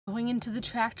Going into the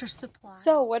Tractor Supply.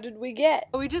 So what did we get?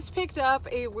 We just picked up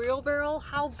a wheelbarrow.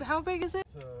 How big is it?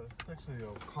 It's actually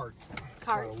a cart.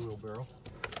 Cart. Not a wheelbarrow.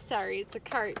 Sorry, it's a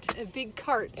cart. A big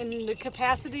cart. And the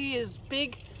capacity is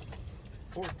big.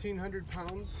 1,400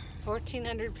 pounds.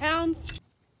 1,400 pounds.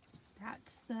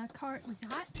 That's the cart we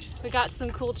got. We got some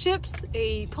cool chips,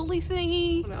 a pulley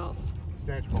thingy. What else?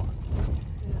 Snatch block.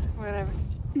 Whatever.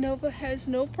 Nova has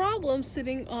no problem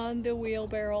sitting on the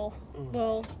wheelbarrow.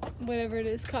 Well, whatever it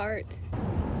is, cart.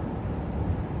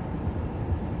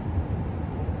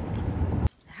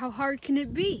 How hard can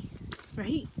it be?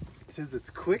 Right? It says it's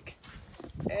quick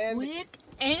and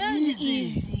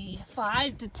easy.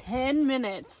 5 to 10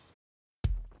 minutes.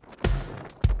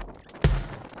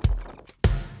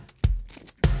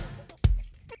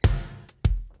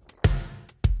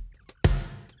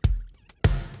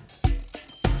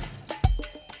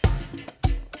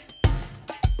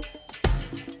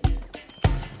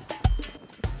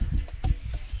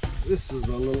 This is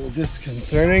a little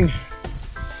disconcerting.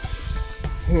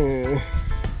 Put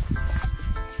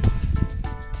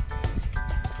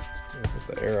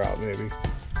the air out maybe.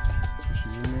 Push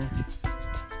it in there.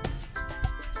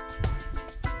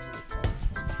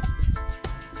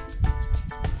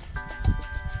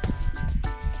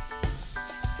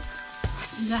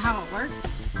 Is that how it works?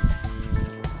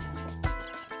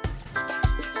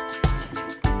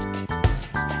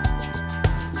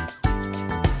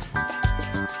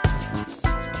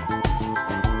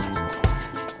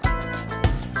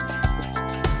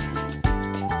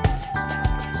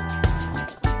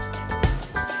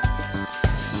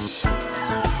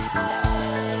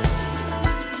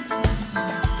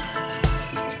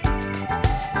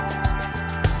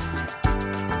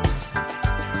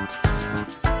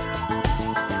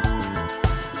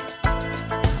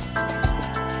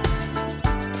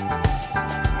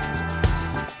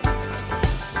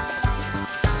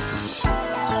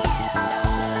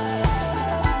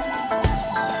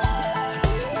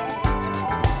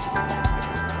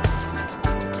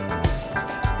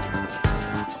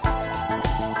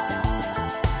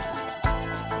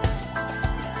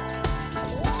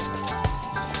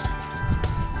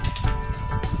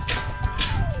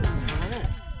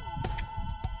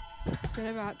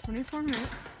 About 24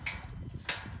 minutes.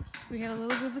 We had a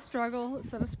little bit of a struggle. It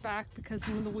set us back because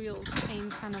one of the wheels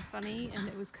came kind of funny and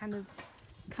it was kind of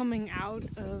coming out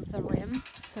of the rim,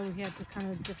 so we had to kind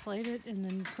of deflate it and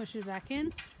then push it back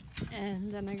in,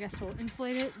 and then I guess we'll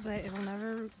inflate it, but it'll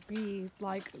never be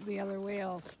like the other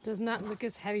wheels. Does not look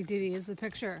as heavy duty as the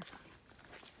picture.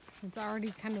 It's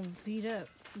already kind of beat up.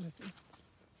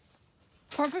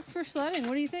 Perfect for sledding.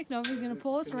 What do you think, Nova? You gonna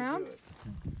pull us around?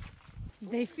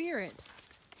 They fear it.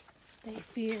 They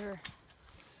fear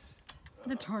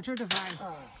the torture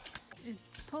device. It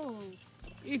pulls.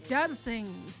 It does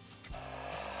things.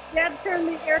 Dad turned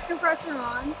the air compressor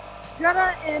on.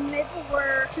 Greta and Maple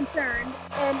were concerned,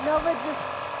 and Nova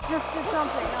just did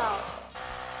something else.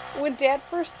 When Dad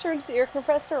first turns the air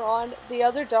compressor on, the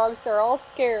other dogs are all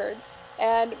scared,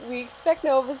 and we expect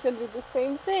Nova's going to do the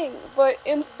same thing, but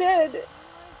instead,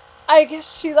 I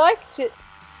guess she liked it.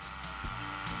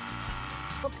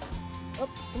 Up,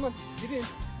 come on, get in.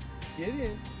 Get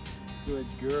in. Good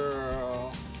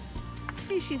girl.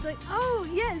 She's like, oh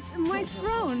yes, my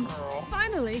throne.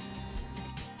 Finally.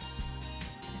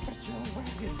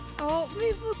 Oh,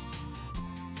 Maple.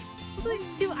 Like,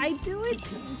 do I do it?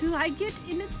 Do I get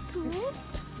in it too?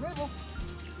 Maple.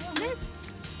 Yes.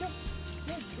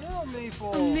 Good girl,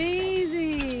 Maple.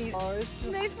 Amazing. Oh,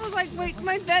 Maple's like, wait,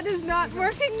 my bed is not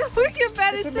working. No, your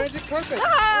bed is it's a magic carpet.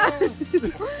 Ah! Oh.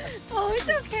 Oh, it's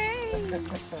okay.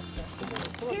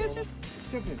 Here,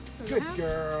 Jump in. Good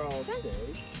girl.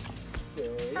 Stay.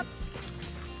 Stay. Up.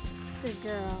 Good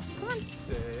girl. Come on.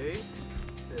 Stay.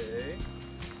 Stay.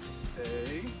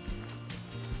 Stay.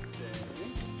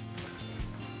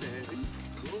 Stay.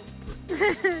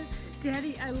 Stay.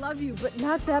 Daddy, I love you, but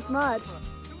not that much.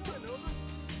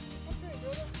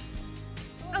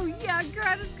 Oh yeah,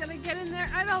 Greta's gonna get in there.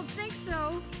 I don't think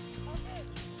so.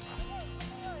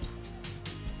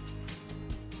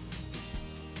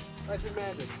 I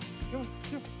demand it. Jump,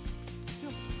 jump,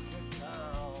 jump. Good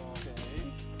girl. Stay.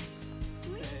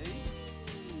 Stay.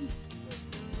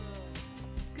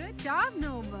 Good job,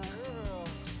 Nova. Girl.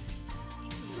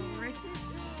 Right there.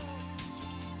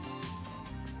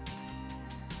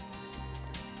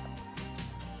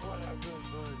 What a good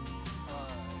buddy.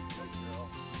 Alright, good girl.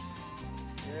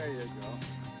 There you go.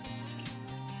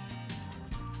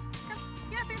 Come,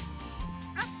 get up here.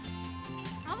 Up.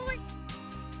 All the way.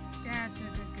 That's a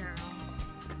good girl.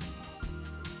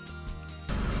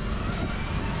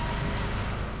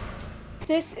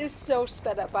 This is so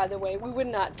sped up, by the way. We would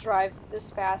not drive this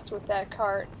fast with that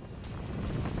cart.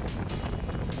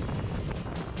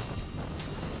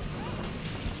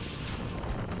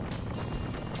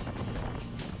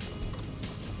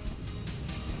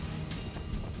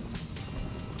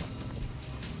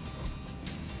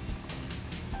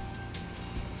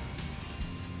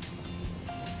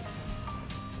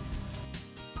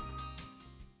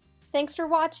 Thanks for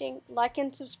watching. Like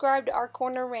and subscribe to Our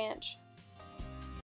Corner Ranch.